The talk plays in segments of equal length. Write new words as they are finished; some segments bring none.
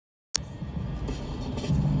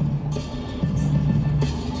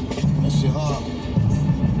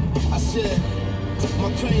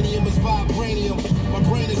cranium. My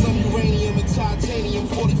brain is on uranium and titanium.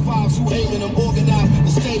 45s who aiming them, organize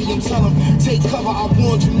the stadium. Tell them, take cover, I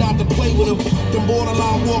warned you not to play with them. Them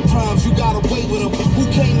borderline war crimes, you gotta wait with them. Who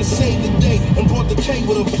came to save the day and brought the K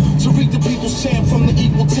with them? Tariq the people's champ from the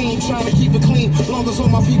equal team, trying to keep it clean. Long as all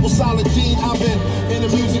my people solid Dean. I've been in the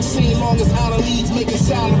music scene long as out of leads, making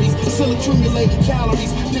salaries, still accumulating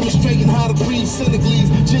calories, demonstrating how to breathe. Senegalese,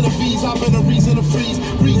 Genovese, I've been a reason to freeze.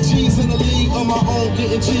 Read G's in the league on my own,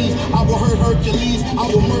 getting cheese. I will hurt Hercules, I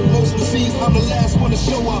will murk most MCs. I'm the last one to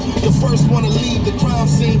show up, the first one to leave the crime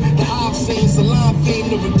scene. The I've seen, Salam theme,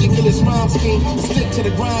 the ridiculous rhyme scheme, the stick to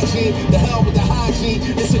the grind gene, the hell with the hygiene.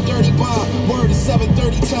 It's a dirty bomb, word is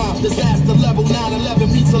 7:30 time. Disaster level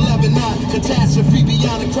 9/11 meets 11/9. Catastrophe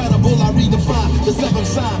beyond incredible, I redefine the seventh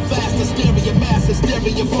sign. Fast hysteria, mass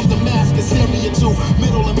hysteria from Damascus, Syria to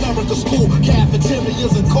Middle America school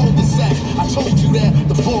cafeterias and cul-de-sacs. I told you that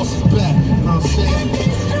the boss is back. You know what I'm saying?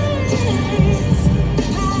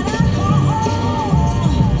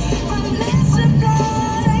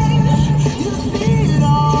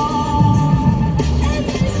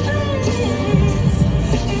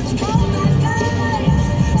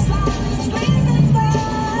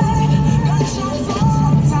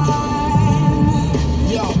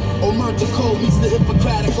 The code meets the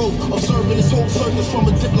Hippocratic oath, observing this whole circus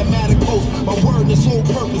from a diplomatic post. My word and its whole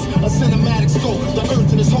purpose, a cinematic scope. The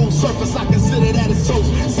earth and its whole surface, I consider that its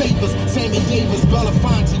toast. Savers, Sammy Davis,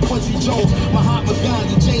 Belafonte, Quincy Jones, Mahatma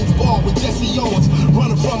Gandhi, James Baldwin, Jesse Owens.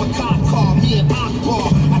 Running from a cop car, me and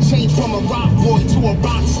Akbar. I changed from a rock boy to a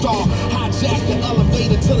rock star. Hijacked the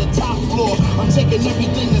elevator to the top floor. I'm taking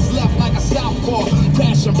everything that's left like a southpaw.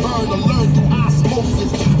 Crash and burn to learn through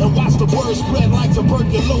osmosis, and watch the word spread like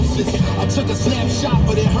tuberculosis. I took a snapshot,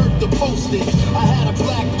 but it hurt to post it. I had a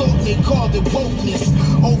black thought, they called it wokeness.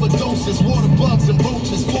 Overdoses, water bugs and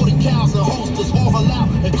roaches, 40 cows and hosters, all halal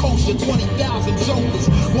and kosher, 20,000 jokers.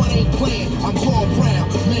 One ain't playing, I'm Claude Brown,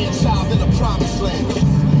 man-child in the promised land.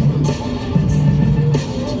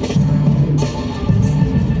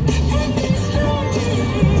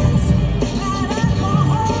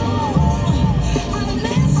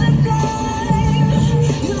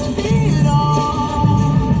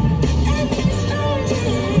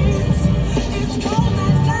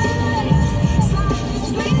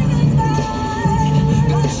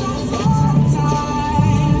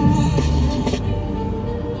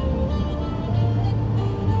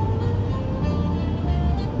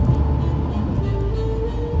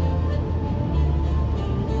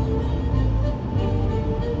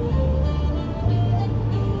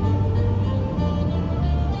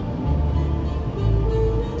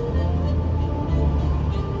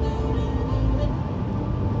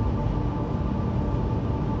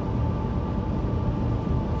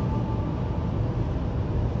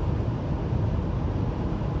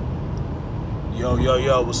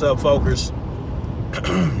 Yo, what's up, folkers?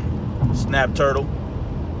 Snap Turtle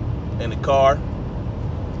in the car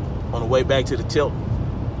on the way back to the tilt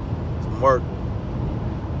from work.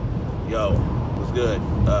 Yo, what's good?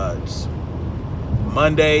 It's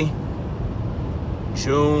Monday,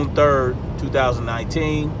 June 3rd,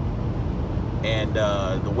 2019, and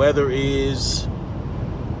the weather is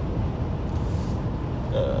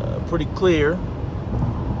pretty clear.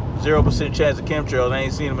 0% chance of chemtrails. I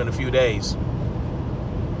ain't seen them in a few days.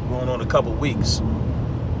 Going on a couple weeks.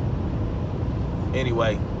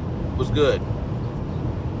 Anyway, what's good?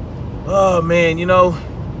 Oh man, you know,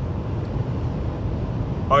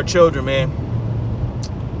 our children, man.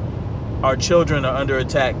 Our children are under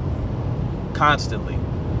attack constantly.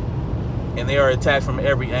 And they are attacked from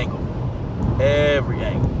every angle. Every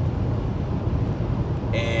angle.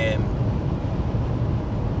 And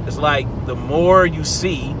it's like the more you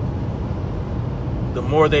see, the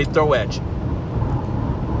more they throw at you.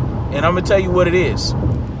 And I'm going to tell you what it is.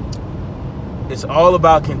 It's all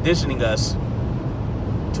about conditioning us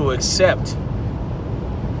to accept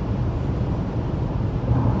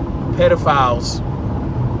pedophiles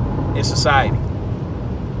in society.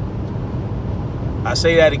 I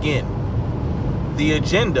say that again. The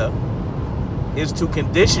agenda is to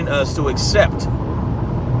condition us to accept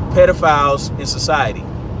pedophiles in society.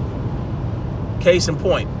 Case in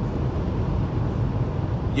point,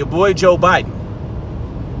 your boy Joe Biden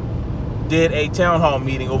did a town hall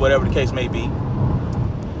meeting or whatever the case may be,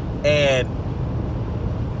 and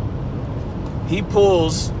he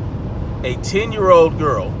pulls a 10-year-old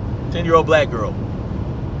girl, 10-year-old black girl,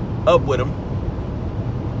 up with him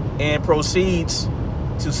and proceeds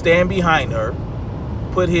to stand behind her,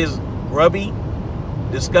 put his grubby,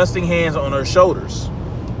 disgusting hands on her shoulders,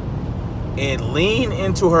 and lean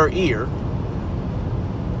into her ear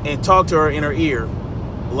and talk to her in her ear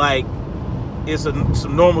like is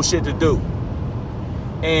some normal shit to do.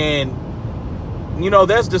 And, you know,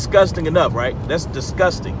 that's disgusting enough, right? That's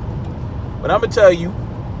disgusting. But I'm going to tell you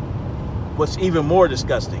what's even more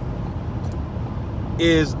disgusting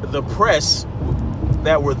is the press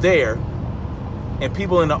that were there and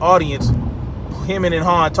people in the audience hemming and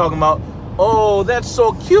hawing talking about, oh, that's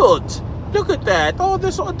so cute. Look at that. Oh,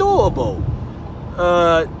 that's so adorable.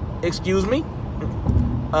 Excuse me?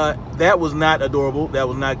 That was not adorable. That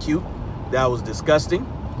was not cute. That was disgusting.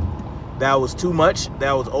 That was too much.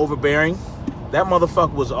 That was overbearing. That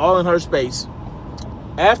motherfucker was all in her space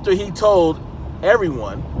after he told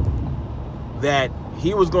everyone that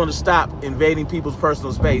he was going to stop invading people's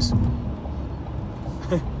personal space.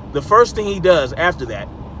 The first thing he does after that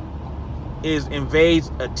is invades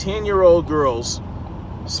a 10-year-old girl's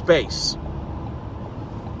space.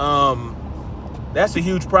 That's a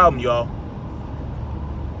huge problem, y'all.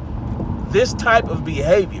 This type of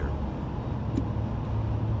behavior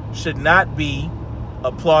should not be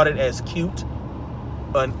applauded as cute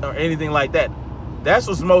or anything like that. That's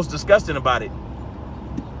what's most disgusting about it.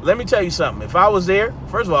 Let me tell you something. If I was there,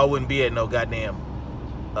 first of all, I wouldn't be at no goddamn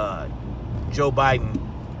Joe Biden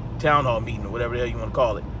town hall meeting or whatever the hell you want to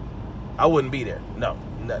call it. I wouldn't be there. No,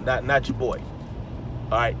 not your boy.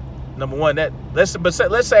 All right. Number one,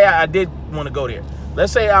 let's say I did want to go there.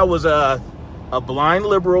 Let's say I was a blind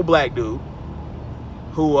liberal black dude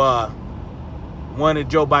who wanted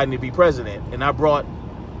Joe Biden to be president, and I brought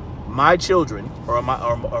my children or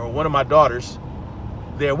one of my daughters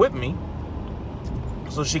there with me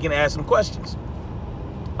so she can ask some questions.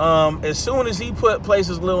 As soon as he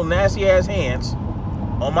places little nasty ass hands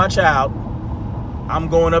on my child, I'm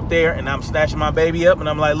going up there and I'm snatching my baby up and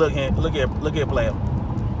I'm like, look here, player.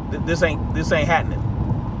 This ain't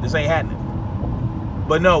happening. This ain't happening.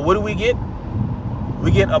 But no, what do we get?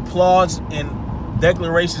 We get applause and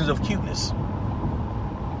declarations of cuteness.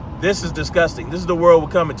 This is disgusting. This is the world we're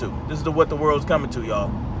coming to. This is what the world's coming to,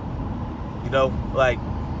 y'all. You know, like,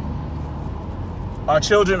 our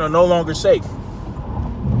children are no longer safe.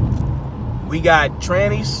 We got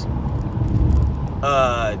trannies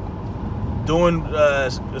doing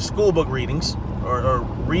school book readings or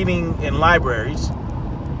reading in libraries,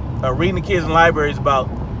 reading the kids in libraries about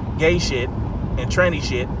gay shit and tranny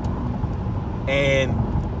shit. And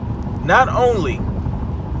not only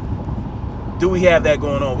do we have that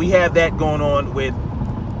going on, we have that going on with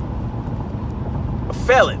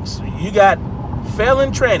felons. You got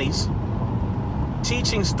felon trannies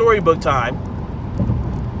teaching storybook time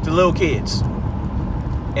to little kids.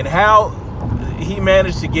 And how he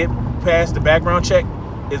managed to get past the background check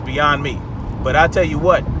is beyond me. But I tell you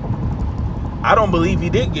what, I don't believe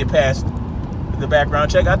he did get past the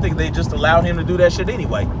background check. I think they just allowed him to do that shit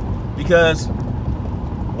anyway. Because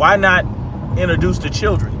why not introduce the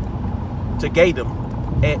children to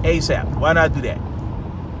gaydom ASAP? Why not do that?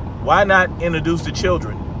 Why not introduce the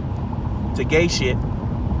children to gay shit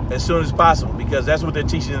as soon as possible? Because that's what they're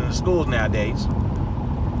teaching in the schools nowadays.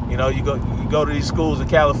 You know, you go to these schools in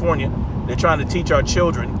California, they're trying to teach our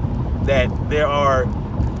children that there are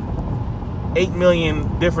 8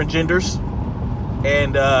 million different genders,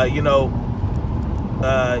 and that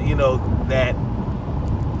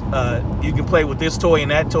you can play with this toy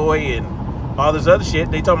and that toy and all this other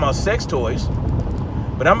shit. They talking about sex toys,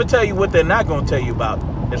 but I'm gonna tell you what they're not gonna tell you about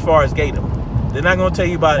as far as gaydom. They're not gonna tell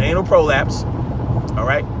you about anal prolapse. All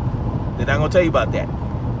right, they're not gonna tell you about that.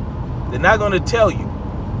 They're not gonna tell you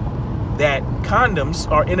that condoms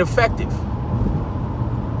are ineffective,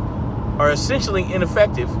 are essentially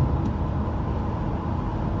ineffective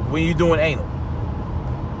when you're doing anal.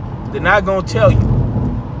 They're not going to tell you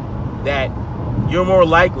that you're more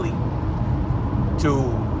likely to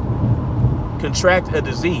contract a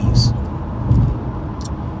disease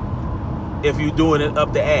if you're doing it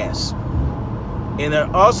up the ass. And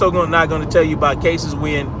they're also not going to tell you about cases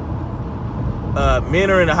when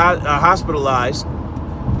men are hospitalized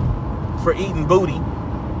for eating booty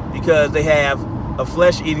because they have a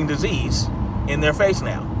flesh-eating disease in their face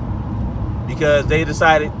now because they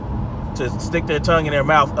decided to stick their tongue in their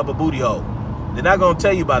mouth up a booty hole. They're not going to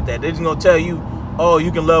tell you about that. They're just going to tell you, oh,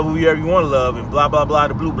 you can love whoever you want to love and blah, blah, blah,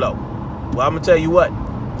 the blue blow. Well, I'm going to tell you what.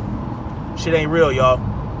 Shit ain't real, y'all.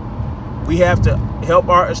 We have to help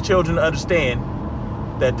our children understand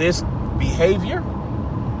that this behavior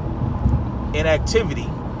and activity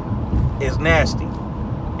is nasty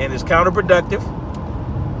and is counterproductive,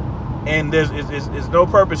 and there's no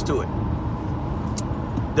purpose to it.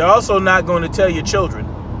 They're also not going to tell your children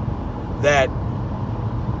that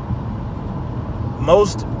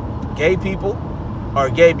most gay people are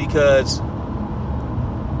gay because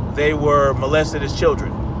they were molested as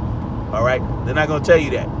children. All right, they're not gonna tell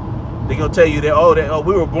you that. They're gonna tell you that oh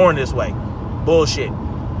we were born this way. Bullshit.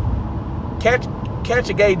 Catch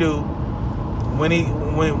a gay dude when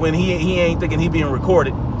he ain't thinking he being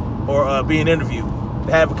recorded or being interviewed.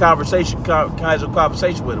 To have a conversation, kinds of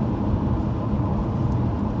conversation with him.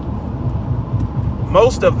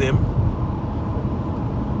 Most of them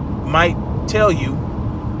might tell you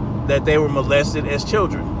that they were molested as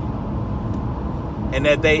children and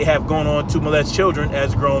that they have gone on to molest children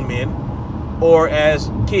as grown men or as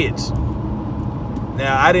kids.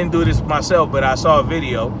 Now, I didn't do this myself, but I saw a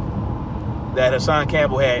video that Hassan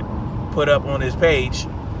Campbell had put up on his page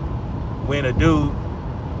when a dude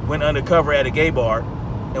went undercover at a gay bar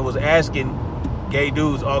and was asking gay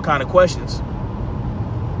dudes all kind of questions.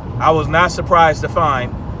 I was not surprised to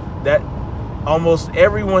find that almost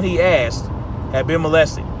everyone he asked had been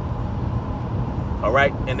molested. All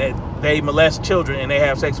right, and that they molest children and they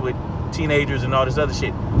have sex with teenagers and all this other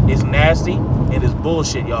shit. It's nasty and it's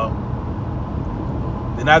bullshit, y'all.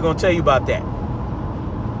 They're not gonna tell you about that.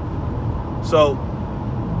 So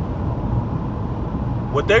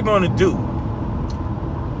what they're going to do,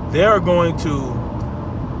 they're going to,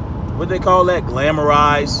 what they call that,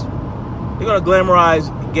 glamorize. They're going to glamorize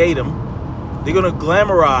gaydom. They're going to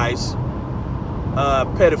glamorize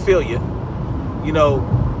pedophilia, you know,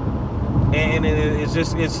 and it's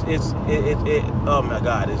just, oh my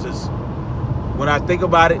God, it's just, when I think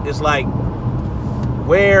about it, it's like,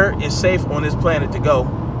 where is safe on this planet to go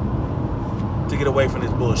to get away from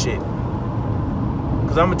this bullshit?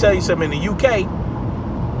 Because I'm going to tell you something, in the UK,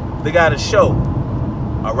 they got a show,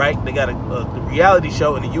 all right? They got a reality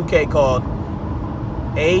show in the UK called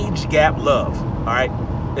Age Gap Love, all right?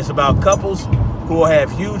 It's about couples who will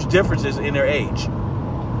have huge differences in their age.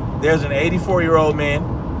 There's an 84-year-old man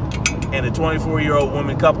and a 24-year-old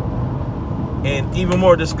woman couple. And even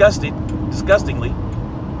more disgustingly,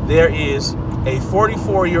 there is a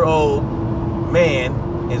 44-year-old man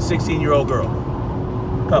and 16-year-old girl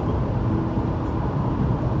couple.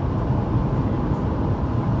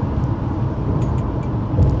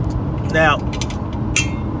 Now,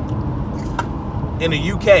 in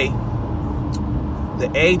the UK,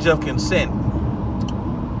 the age of consent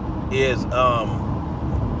is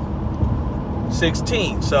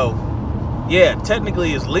 16. So, yeah,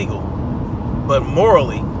 technically it's legal, but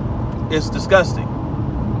morally, it's disgusting.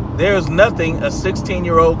 There's nothing a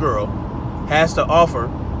 16-year-old girl has to offer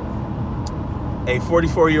a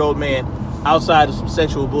 44-year-old man outside of some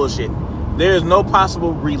sexual bullshit. There is no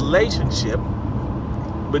possible relationship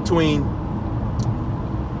between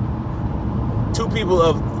two people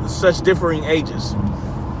of such differing ages.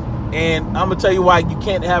 And I'm gonna tell you why you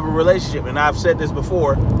can't have a relationship. And I've said this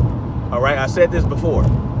before. All right, I said this before.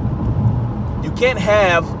 You can't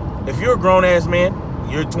have, if you're a grown-ass man,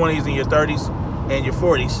 your 20s and your 30s and your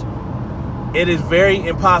 40s, it is very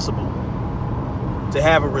impossible to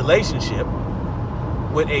have a relationship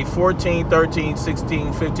with a 14, 13,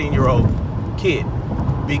 16, 15-year-old kid,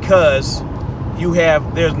 because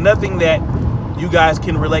there's nothing that you guys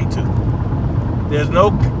can relate to. There's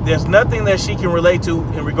nothing that she can relate to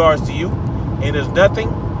in regards to you, and there's nothing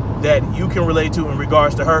that you can relate to in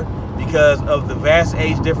regards to her because of the vast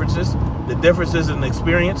age differences, the differences in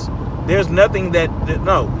experience. There's nothing that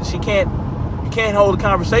no, you can't hold a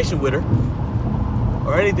conversation with her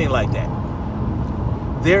or anything like that.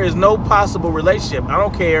 There is no possible relationship. I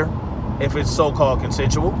don't care if it's so-called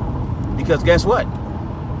consensual, because guess what?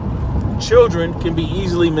 Children can be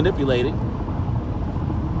easily manipulated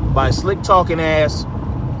by slick talking ass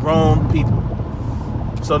grown people.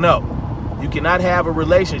 So no, you cannot have a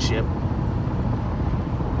relationship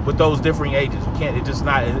with those differing ages. You can't. It's just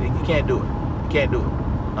not. You can't do it. You can't do it.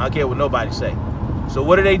 I don't care what nobody say. So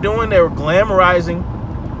what are they doing? They were glamorizing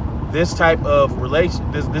this type of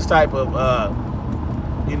relation. This type of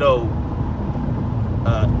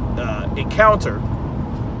encounter.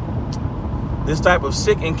 This type of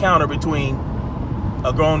sick encounter between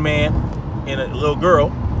a grown man and a little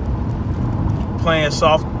girl, playing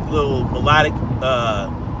soft little melodic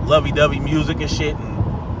lovey-dovey music and shit,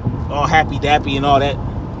 and all happy-dappy and all that.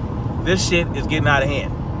 This shit is getting out of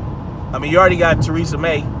hand. I mean, you already got Theresa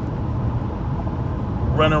May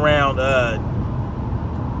running around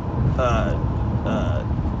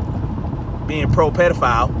being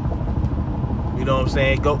pro-pedophile. You know what I'm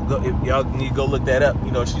saying? Go, if y'all need to go look that up. You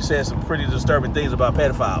know, she said some pretty disturbing things about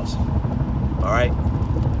pedophiles. All right?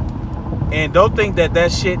 And don't think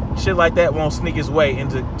that shit like that won't sneak its way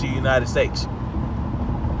into the United States.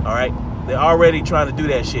 All right? They're already trying to do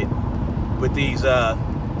that shit with these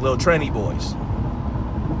little tranny boys.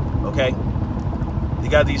 Okay? You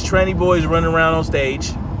got these tranny boys running around on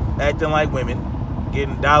stage, acting like women,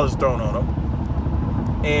 getting dollars thrown on them,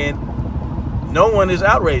 and no one is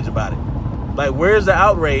outraged about it. Like, where's the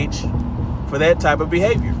outrage for that type of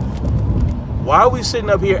behavior? Why are we sitting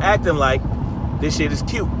up here acting like this shit is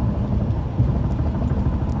cute?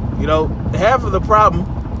 You know, half of the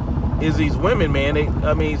problem is these women, man.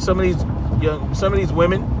 Some of these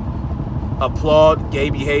women applaud gay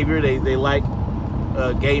behavior. They like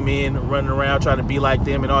gay men running around trying to be like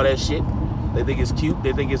them and all that shit. They think it's cute.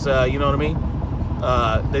 They think it's you know what I mean?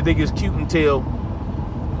 They think it's cute until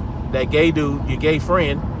that gay dude, your gay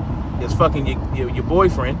friend, is fucking your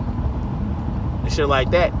boyfriend and shit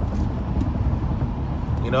like that.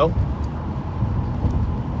 You know?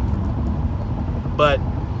 But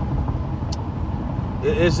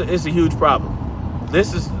it's a huge problem.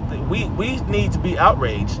 We need to be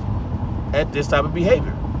outraged at this type of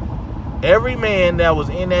behavior. Every man that was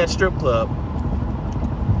in that strip club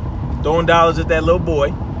throwing dollars at that little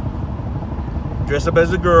boy, dressed up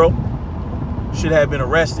as a girl, should have been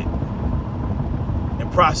arrested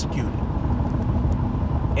and prosecuted.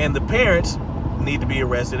 And the parents need to be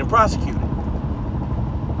arrested and prosecuted.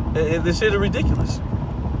 This shit is ridiculous.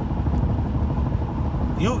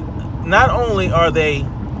 Not only are they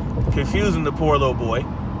confusing the poor little boy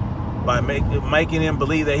by making him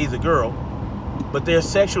believe that he's a girl, but they're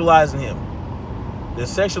sexualizing him. They're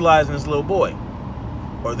sexualizing this little boy,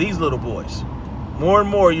 or these little boys. More and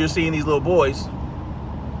more, you're seeing these little boys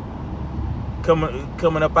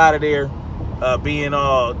coming up out of there, being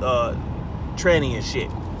all tranny and shit.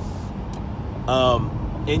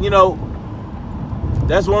 And you know,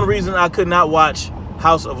 that's one reason I could not watch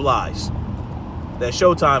House of Lies, that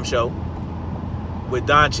Showtime show with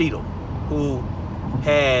Don Cheadle, who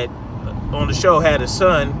had on the show had a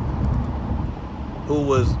son who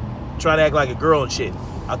was trying to act like a girl and shit.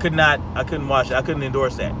 I couldn't watch it. I couldn't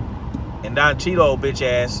endorse that. And Don Cheadle, bitch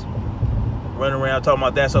ass, running around talking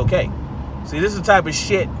about that's okay. See, this is the type of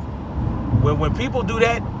shit when people do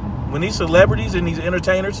that, when these celebrities and these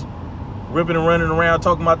entertainers ripping and running around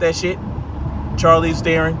talking about that shit. Charlize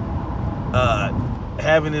Theron,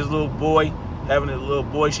 having his little boy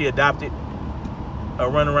she adopted,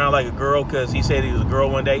 running around like a girl because he said he was a girl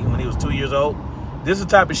one day when he was 2 years old. This is the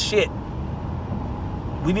type of shit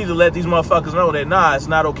we need to let these motherfuckers know that, nah, it's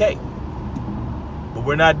not okay. But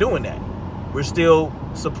we're not doing that. We're still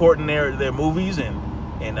supporting their movies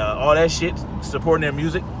and all that shit, supporting their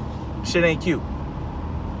music. Shit ain't cute.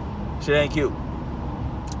 Shit ain't cute.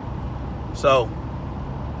 So,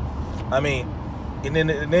 I mean, and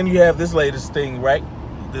then you have this latest thing, right?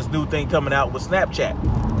 This new thing coming out with Snapchat.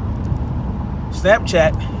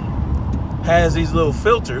 Snapchat has these little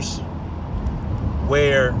filters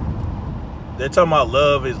where they're talking about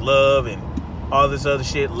love is love and all this other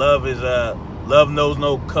shit. Love is love knows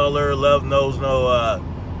no color, love knows no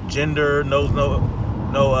gender, knows no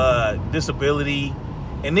disability.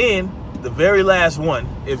 And then the very last one,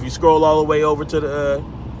 if you scroll all the way over to the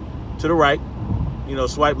right, you know,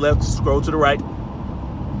 swipe left, scroll to the right,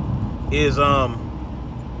 is love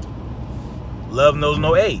knows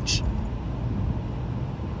no age.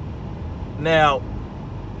 Now,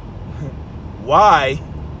 why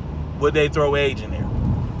would they throw age in there?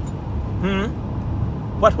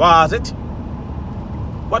 What was it?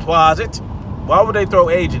 What was it? Why would they throw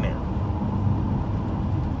age in there?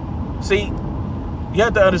 See, you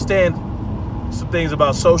have to understand some things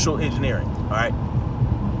about social engineering, all right?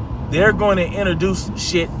 They're going to introduce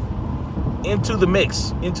shit into the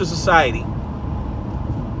mix, into society,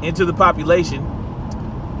 into the population,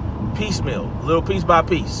 piecemeal, little piece by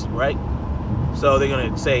piece, right? So they're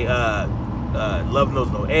going to say, love knows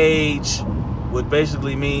no age, which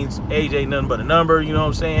basically means age ain't nothing but a number, you know what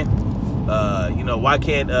I'm saying? You know, why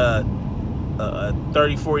can't a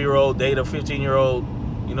 34-year-old date a 15-year-old,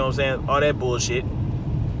 you know what I'm saying? All that bullshit.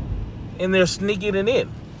 And they're sneaking it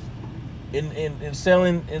in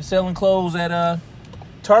selling clothes at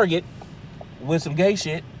Target with some gay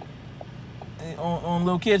shit on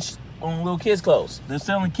little kids clothes. They're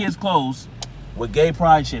selling kids clothes with gay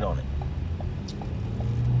pride shit on it.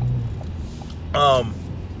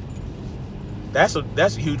 That's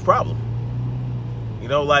a huge problem. You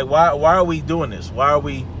know, like why are we doing this? Why are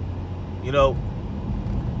we, you know,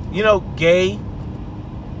 gay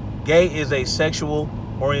is a sexual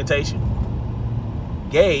orientation.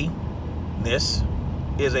 Gayness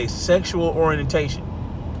is a sexual orientation,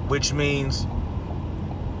 which means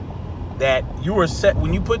that you are set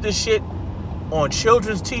when you put this shit on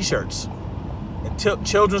children's t-shirts and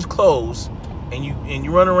children's clothes, and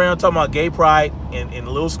you run around talking about gay pride in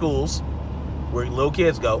little schools where little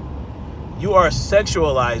kids go. You are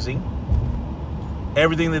sexualizing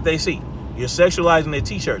everything that they see. You're sexualizing their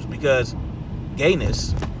t-shirts because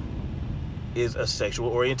gayness is a sexual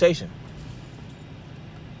orientation.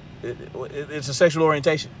 It's a sexual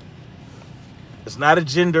orientation. It's not a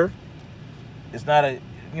gender. It's not a,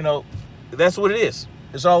 that's what it is.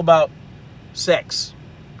 It's all about sex.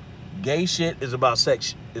 Gay shit is about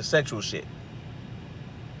sex. It's sexual shit.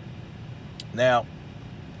 Now,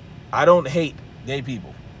 I don't hate gay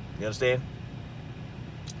people. You understand?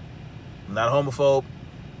 I'm not a homophobe.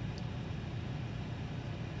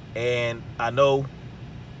 And I know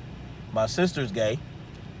my sister's gay.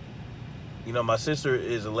 My sister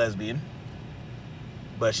is a lesbian.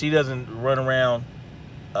 But she doesn't run around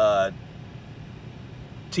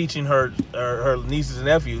teaching her nieces and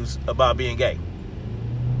nephews about being gay.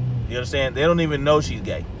 You understand? They don't even know she's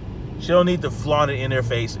gay. She don't need to flaunt it in their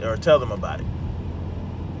face or tell them about it.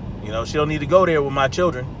 She don't need to go there with my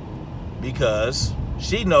children because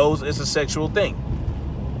she knows it's a sexual thing.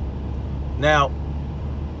 Now,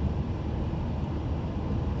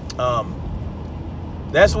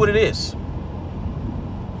 that's what it is.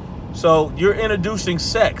 So you're introducing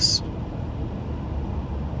sex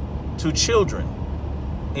to children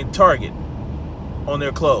in Target on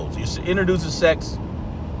their clothes. You're introducing sex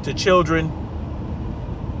to children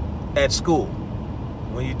at school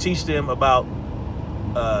when you teach them about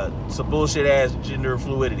some bullshit ass gender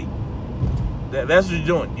fluidity. That's what you're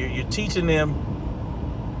doing. You're teaching them.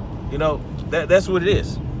 That's what it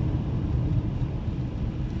is.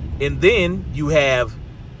 And then you have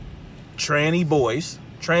trans boys,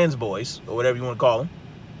 or whatever you want to call them,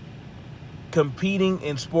 competing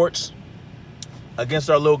in sports against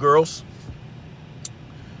our little girls.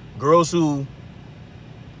 Girls who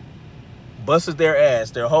busted their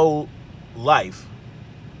ass their whole life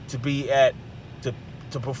to be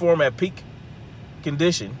to perform at peak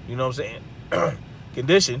condition, you know what I'm saying?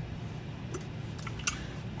 Condition,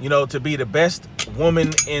 to be the best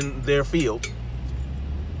woman in their field.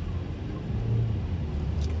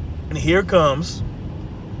 And here comes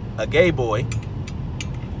a gay boy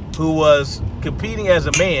who was competing as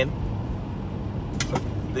a man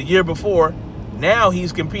the year before. Now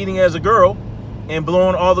he's competing as a girl and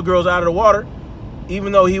blowing all the girls out of the water,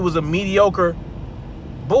 even though he was a mediocre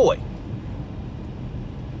boy.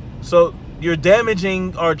 So you're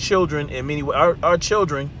damaging our children in many ways. Our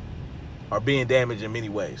children are being damaged in many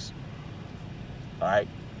ways. All right?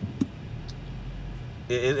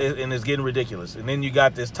 And it's getting ridiculous. And then you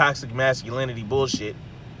got this toxic masculinity bullshit,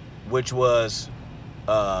 which was,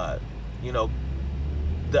 the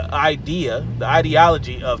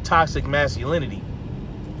ideology of toxic masculinity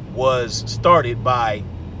was started by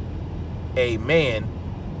a man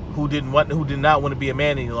who did not want to be a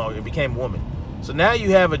man any longer and became a woman. So now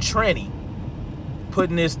you have a tranny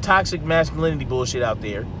putting this toxic masculinity bullshit out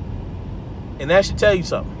there, and that should tell you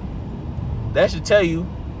something. That should tell you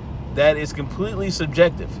that it's completely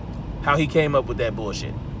subjective how he came up with that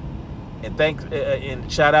bullshit. And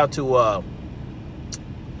shout out to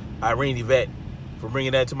Irene Yvette for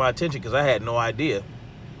bringing that to my attention, because I had no idea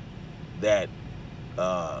that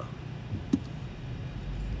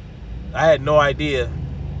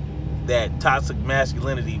toxic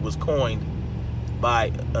masculinity was coined by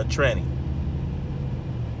a tranny.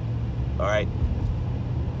 All right.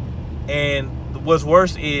 And what's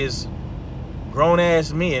worse is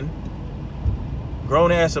grown-ass men,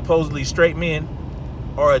 grown-ass supposedly straight men,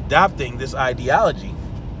 are adopting this ideology,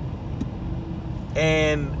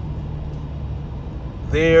 and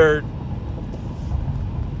they're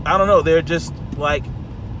just like,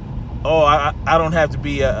 oh, I don't have to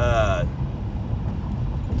be a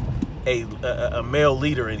male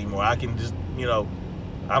leader anymore. I can just,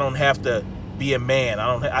 I don't have to be a man.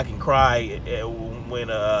 I can cry when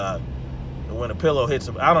a pillow hits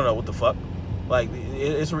him. I don't know what the fuck. Like,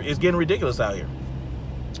 it's getting ridiculous out here.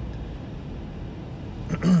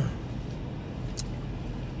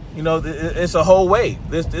 It's a whole wave.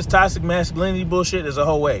 This toxic masculinity bullshit is a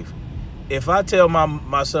whole wave. If I tell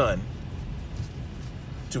my son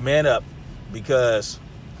to man up because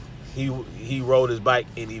he rode his bike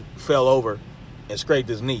and he fell over and scraped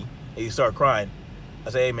his knee and he started crying,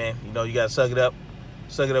 I say, hey man, you gotta suck it up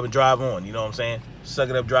and drive on. You know what I'm saying? Suck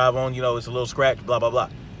it up, drive on. It's a little scratch, blah blah blah.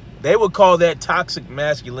 They would call that toxic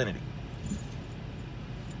masculinity.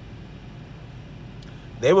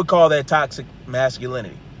 They would call that toxic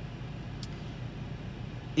masculinity.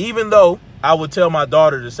 Even though I would tell my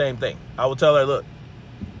daughter the same thing. I would tell her, look,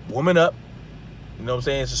 woman up. You know what I'm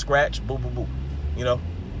saying? It's a scratch, boo, boo, boo.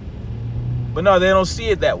 But no, they don't see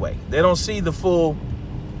it that way. They don't see the full,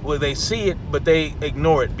 well, they see it, but they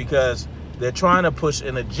ignore it because they're trying to push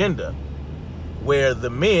an agenda where the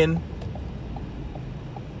men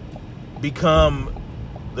become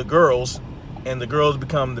the girls and the girls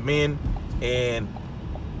become the men, and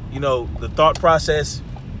you know, the thought process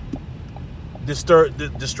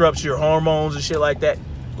disrupts your hormones and shit like that.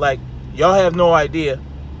 Like, y'all have no idea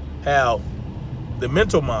how the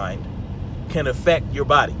mental mind can affect your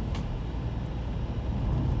body.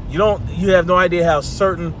 You have no idea how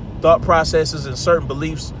certain thought processes and certain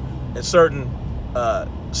beliefs and certain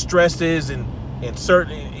stresses and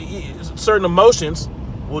certain emotions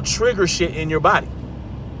will trigger shit in your body.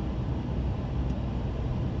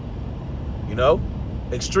 You know,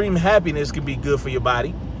 extreme happiness can be good for your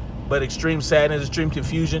body, but extreme sadness, extreme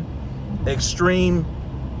confusion, extreme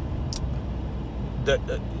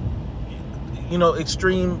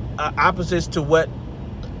extreme opposites to what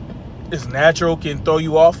is natural can throw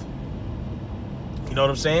you off. You know what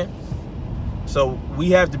I'm saying? So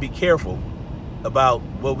we have to be careful about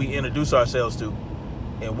what we introduce ourselves to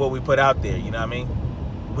and what we put out there. You know what I mean?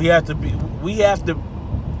 We have to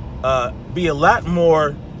be a lot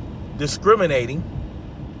more discriminating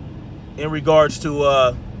in regards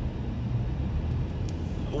to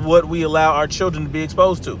what we allow our children to be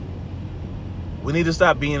exposed to. We need to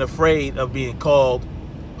stop being afraid of being called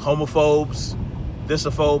homophobes,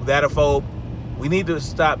 thisophobe, thatophobe. We need to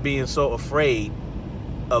stop being so afraid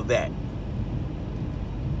of that.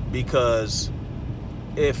 Because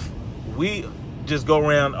if we just go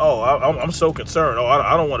around, oh, I'm so concerned, oh,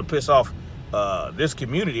 I don't want to piss off this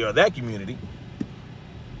community or that community.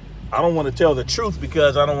 I don't want to tell the truth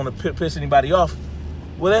because I don't want to piss anybody off.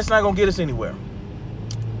 Well, that's not going to get us anywhere.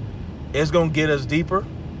 It's going to get us deeper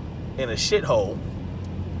in a shithole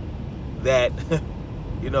that,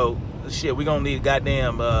 you know, shit, we're going to need a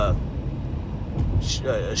goddamn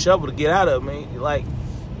shovel to get out of, man. Like,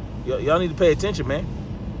 y'all need to pay attention, man.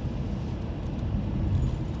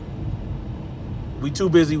 We too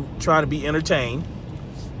busy trying to be entertained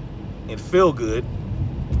and feel good.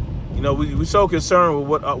 You know, we're so concerned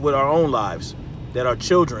with with our own lives that our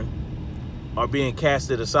children are being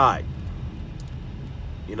casted aside.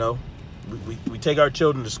 You know, we take our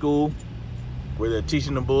children to school where they're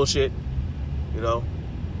teaching them bullshit, you know,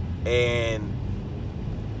 and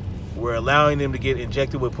we're allowing them to get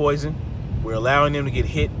injected with poison. We're allowing them to get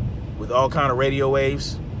hit with all kind of radio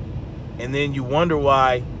waves. And then you wonder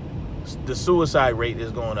why the suicide rate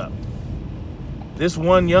is going up. This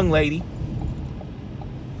one young lady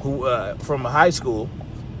who from a high school,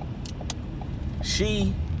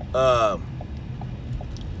 she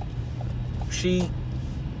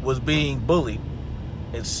was being bullied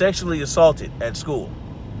and sexually assaulted at school.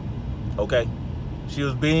 Okay, she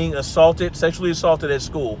was being sexually assaulted at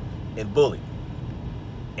school and bullied,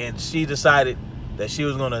 and she decided that she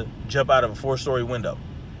was going to jump out of a 4-story window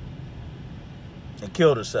and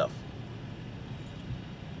killed herself.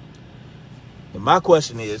 And my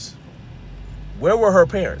question is, where were her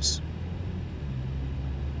parents?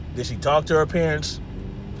 Did she talk to her parents?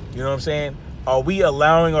 You know what I'm saying? Are we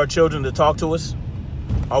allowing our children to talk to us?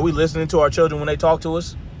 Are we listening to our children when they talk to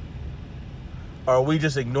us? Or are we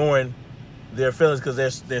just ignoring their feelings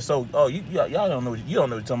because they're so, oh, y'all don't know what you're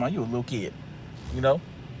talking about. You're a little kid, you know?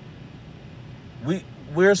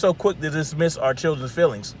 We're so quick to dismiss our children's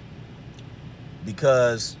feelings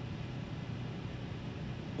because,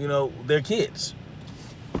 you know, they're kids.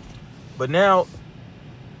 But now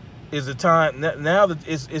is the time. Now that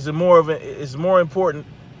it's more important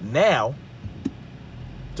now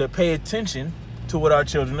to pay attention to what our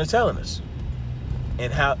children are telling us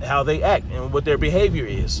and how they act and what their behavior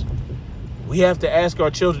is. We have to ask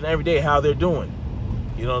our children every day how they're doing.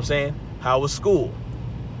 You know what I'm saying? How was school?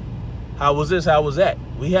 How was this? How was that?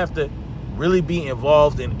 We have to really be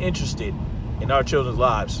involved and interested in our children's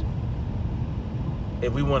lives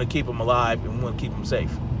if we want to keep them alive and we want to keep them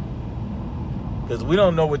safe. Because we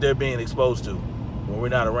don't know what they're being exposed to when we're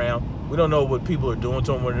not around. We don't know what people are doing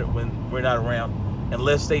to them when we're not around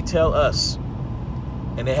unless they tell us.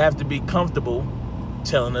 And they have to be comfortable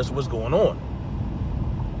telling us what's going on.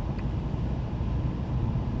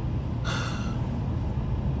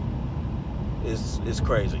 It's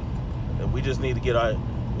crazy. And we just need to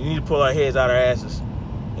we need to pull our heads out our asses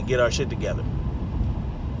and get our shit together.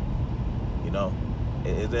 You know,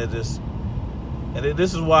 this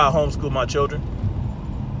is why I homeschool my children.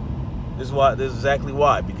 This is exactly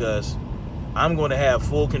why, because I'm going to have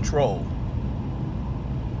full control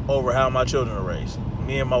over how my children are raised.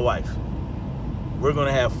 Me and my wife. We're going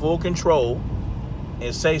to have full control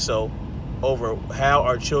and say so over how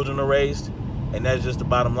our children are raised, and that's just the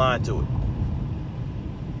bottom line to it.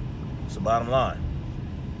 It's the bottom line.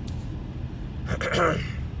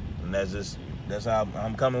 And that's how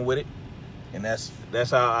I'm coming with it. And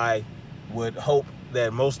that's how I would hope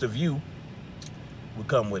that most of you would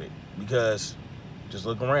come with it. because just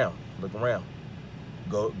look around. Look around.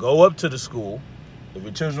 Go up to the school. If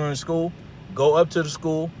your children are in school, go up to the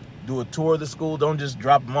school, do a tour of the school. Don't just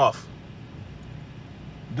drop them off.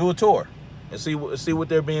 Do a tour and see what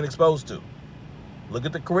they're being exposed to. Look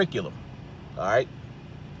at the curriculum. All right.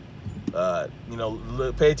 You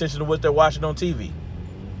know, pay attention to what they're watching on TV.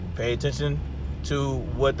 Pay attention to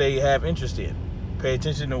what they have interest in. Pay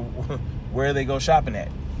attention to where they go shopping at.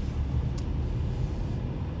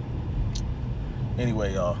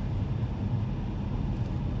 Anyway, y'all,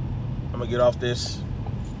 I'm gonna get off this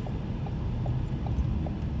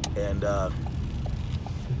and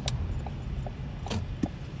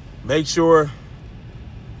make sure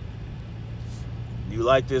you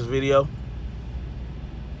like this video,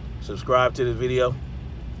 subscribe to this video,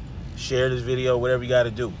 share this video, whatever you got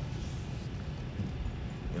to do.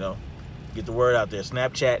 You know, get the word out there.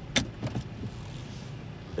 Snapchat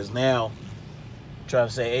is now trying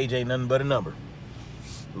to say age ain't nothing but a number.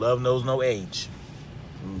 Love knows no age.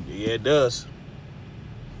 Yeah, it does.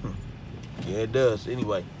 Yeah, it does.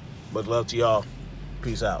 Anyway, much love to y'all.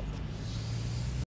 Peace out.